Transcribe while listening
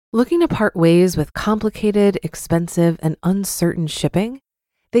Looking to part ways with complicated, expensive, and uncertain shipping?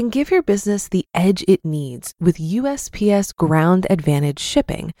 Then give your business the edge it needs with USPS Ground Advantage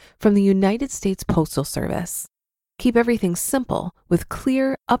shipping from the United States Postal Service. Keep everything simple with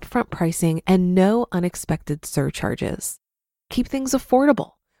clear, upfront pricing and no unexpected surcharges. Keep things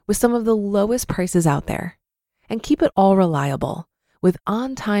affordable with some of the lowest prices out there. And keep it all reliable with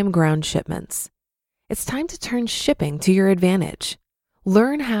on-time ground shipments. It's time to turn shipping to your advantage.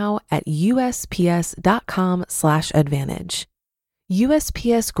 Learn how at USPS.com/advantage.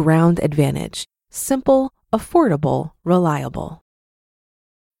 USPS Ground Advantage. Simple, affordable, reliable.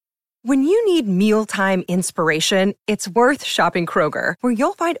 When you need mealtime inspiration, it's worth shopping Kroger, where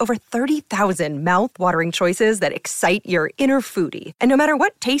you'll find over 30,000 mouth-watering choices that excite your inner foodie. And no matter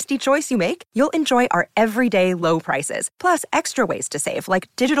what tasty choice you make, you'll enjoy our everyday low prices, plus extra ways to save, like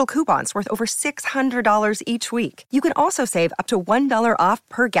digital coupons worth over $600 each week. You can also save up to $1 off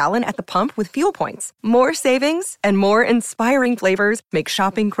per gallon at the pump with fuel points. More savings and more inspiring flavors make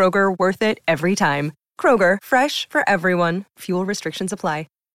shopping Kroger worth it every time. Kroger, fresh for everyone. Fuel restrictions apply.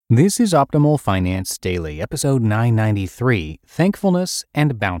 This is Optimal Finance Daily, episode 993, Thankfulness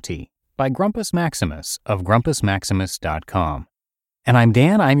and Bounty, by Grumpus Maximus of grumpusmaximus.com. And I'm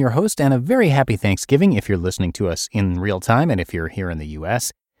Dan, I'm your host, and a very happy Thanksgiving if you're listening to us in real time and if you're here in the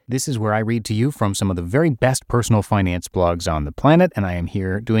US. This is where I read to you from some of the very best personal finance blogs on the planet, and I am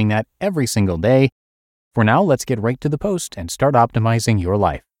here doing that every single day. For now, let's get right to the post and start optimizing your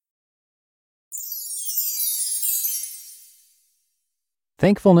life.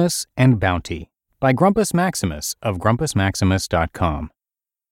 Thankfulness and Bounty, by Grumpus Maximus of grumpusmaximus.com.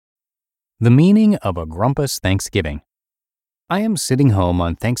 The meaning of a Grumpus Thanksgiving. I am sitting home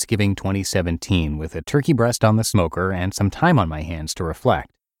on Thanksgiving 2017 with a turkey breast on the smoker and some time on my hands to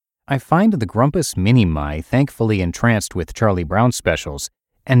reflect. I find the Grumpus Mini-My thankfully entranced with Charlie Brown specials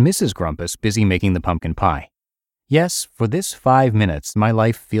and Mrs. Grumpus busy making the pumpkin pie. Yes, for this 5 minutes, my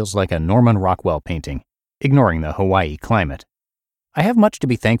life feels like a Norman Rockwell painting, ignoring the Hawaii climate. I have much to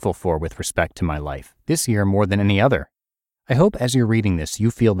be thankful for with respect to my life, this year more than any other. I hope as you're reading this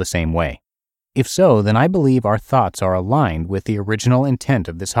you feel the same way. If so, then I believe our thoughts are aligned with the original intent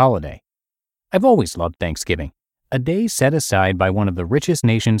of this holiday. I've always loved Thanksgiving, a day set aside by one of the richest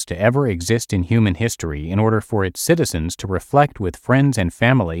nations to ever exist in human history in order for its citizens to reflect with friends and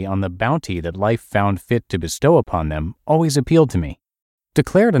family on the bounty that life found fit to bestow upon them, always appealed to me.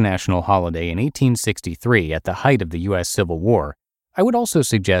 Declared a national holiday in 1863 at the height of the U.S. Civil War, I would also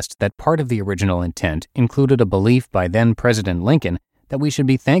suggest that part of the original intent included a belief by then-President Lincoln that we should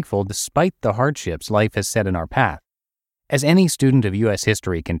be thankful despite the hardships life has set in our path. As any student of U.S.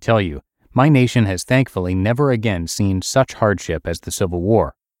 history can tell you, my nation has thankfully never again seen such hardship as the Civil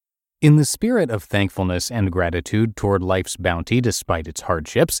War. In the spirit of thankfulness and gratitude toward life's bounty despite its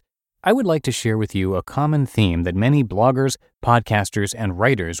hardships, I would like to share with you a common theme that many bloggers, podcasters, and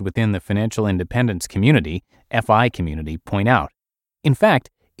writers within the financial independence community, FI community, point out. In fact,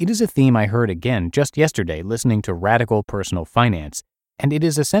 it is a theme I heard again just yesterday listening to Radical Personal Finance, and it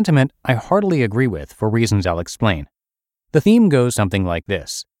is a sentiment I heartily agree with for reasons I'll explain. The theme goes something like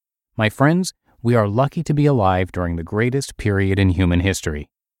this. My friends, we are lucky to be alive during the greatest period in human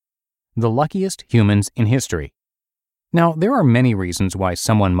history. The luckiest humans in history. Now, there are many reasons why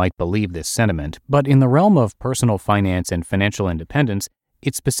someone might believe this sentiment, but in the realm of personal finance and financial independence,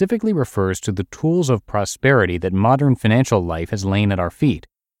 it specifically refers to the tools of prosperity that modern financial life has lain at our feet.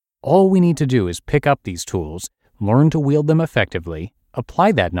 All we need to do is pick up these tools, learn to wield them effectively,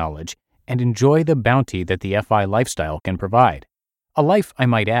 apply that knowledge, and enjoy the bounty that the FI lifestyle can provide. A life, I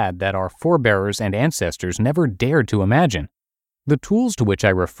might add, that our forebears and ancestors never dared to imagine. The tools to which I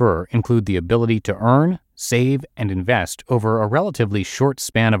refer include the ability to earn, save, and invest over a relatively short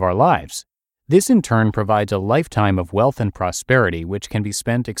span of our lives. This in turn provides a lifetime of wealth and prosperity which can be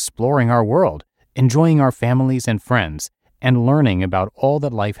spent exploring our world, enjoying our families and friends, and learning about all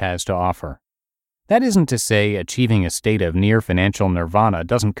that life has to offer. That isn't to say achieving a state of near financial nirvana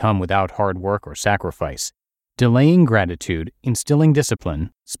doesn't come without hard work or sacrifice. Delaying gratitude, instilling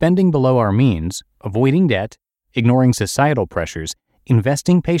discipline, spending below our means, avoiding debt, ignoring societal pressures,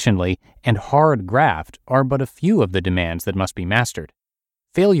 investing patiently, and hard graft are but a few of the demands that must be mastered.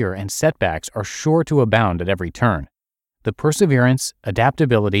 Failure and setbacks are sure to abound at every turn. The perseverance,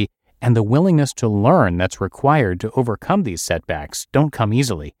 adaptability, and the willingness to learn that's required to overcome these setbacks don't come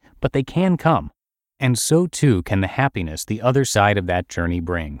easily, but they can come. And so too can the happiness the other side of that journey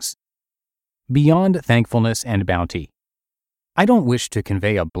brings. Beyond thankfulness and bounty. I don't wish to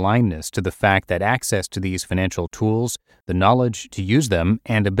convey a blindness to the fact that access to these financial tools, the knowledge to use them,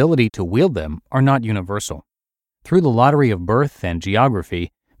 and ability to wield them are not universal. Through the lottery of birth and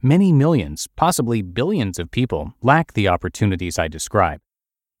geography, Many millions, possibly billions of people lack the opportunities I describe.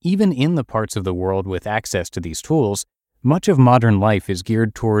 Even in the parts of the world with access to these tools, much of modern life is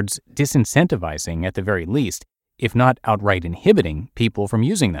geared towards disincentivizing, at the very least, if not outright inhibiting, people from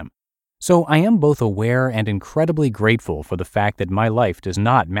using them. So I am both aware and incredibly grateful for the fact that my life does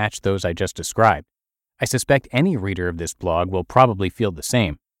not match those I just described. I suspect any reader of this blog will probably feel the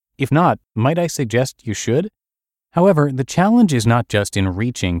same. If not, might I suggest you should? However, the challenge is not just in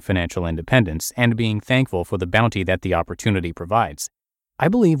reaching financial independence and being thankful for the bounty that the opportunity provides. I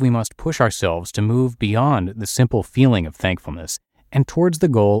believe we must push ourselves to move beyond the simple feeling of thankfulness and towards the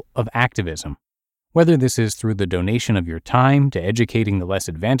goal of activism. Whether this is through the donation of your time to educating the less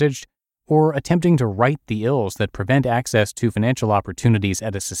advantaged, or attempting to right the ills that prevent access to financial opportunities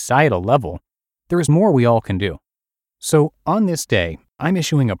at a societal level, there is more we all can do. So, on this day, I'm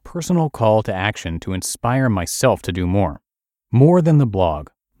issuing a personal call to action to inspire myself to do more. More than the blog,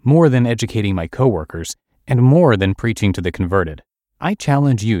 more than educating my coworkers, and more than preaching to the converted. I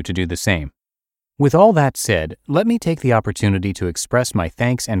challenge you to do the same. With all that said, let me take the opportunity to express my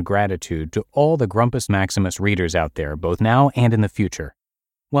thanks and gratitude to all the Grumpus Maximus readers out there, both now and in the future.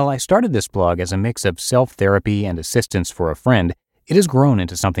 While I started this blog as a mix of self-therapy and assistance for a friend, it has grown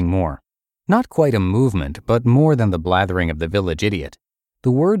into something more. Not quite a movement, but more than the blathering of the village idiot.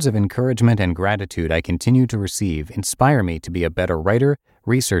 The words of encouragement and gratitude I continue to receive inspire me to be a better writer,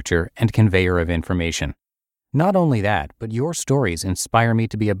 researcher, and conveyor of information. Not only that, but your stories inspire me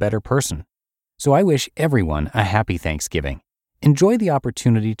to be a better person. So I wish everyone a happy Thanksgiving. Enjoy the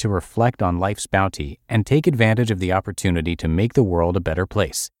opportunity to reflect on life's bounty and take advantage of the opportunity to make the world a better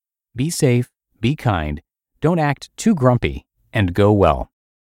place. Be safe, be kind, don't act too grumpy, and go well.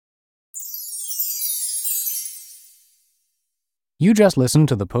 You just listened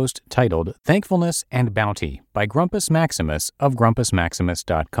to the post titled Thankfulness and Bounty by Grumpus Maximus of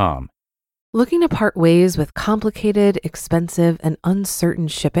GrumpusMaximus.com. Looking to part ways with complicated, expensive, and uncertain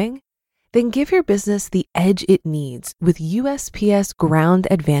shipping? Then give your business the edge it needs with USPS Ground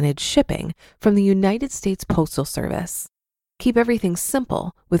Advantage shipping from the United States Postal Service. Keep everything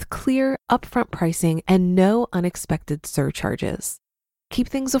simple with clear, upfront pricing and no unexpected surcharges. Keep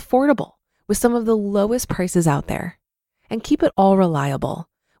things affordable with some of the lowest prices out there. And keep it all reliable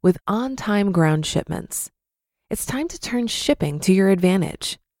with on-time ground shipments. It's time to turn shipping to your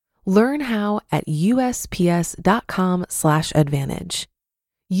advantage. Learn how at USPS.com/advantage.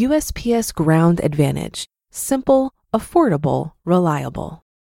 USPS Ground Advantage. Simple, affordable, reliable.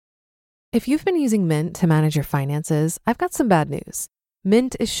 If you've been using Mint to manage your finances, I've got some bad news.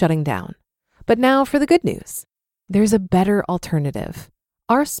 Mint is shutting down. But now for the good news. There's a better alternative.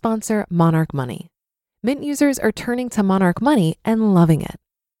 Our sponsor, Monarch Money. Mint users are turning to Monarch Money and loving it.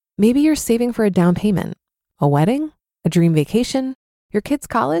 Maybe you're saving for a down payment, a wedding, a dream vacation, your kid's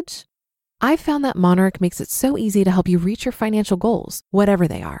college. I've found that Monarch makes it so easy to help you reach your financial goals, whatever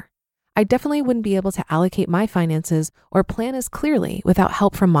they are. I definitely wouldn't be able to allocate my finances or plan as clearly without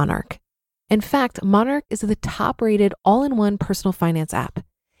help from Monarch. In fact, Monarch is the top-rated all-in-one personal finance app.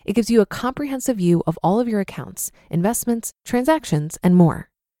 It gives you a comprehensive view of all of your accounts, investments, transactions, and more.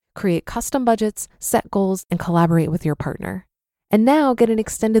 Create custom budgets, set goals, and collaborate with your partner. And now get an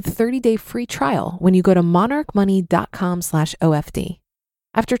extended 30-day free trial when you go to monarchmoney.com/OFD.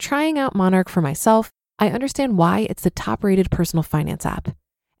 After trying out Monarch for myself, I understand why it's the top-rated personal finance app.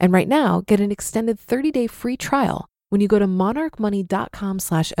 And right now, get an extended 30-day free trial when you go to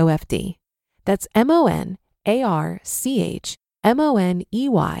monarchmoney.com/OFD. That's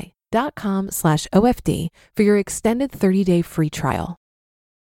monarchmoney.com/OFD for your extended 30-day free trial.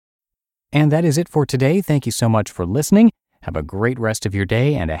 And that is it for today. Thank you so much for listening. Have a great rest of your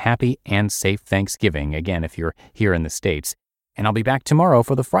day and a happy and safe Thanksgiving, again, if you're here in the States. And I'll be back tomorrow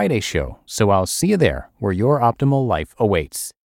for the Friday show, so I'll see you there where your optimal life awaits.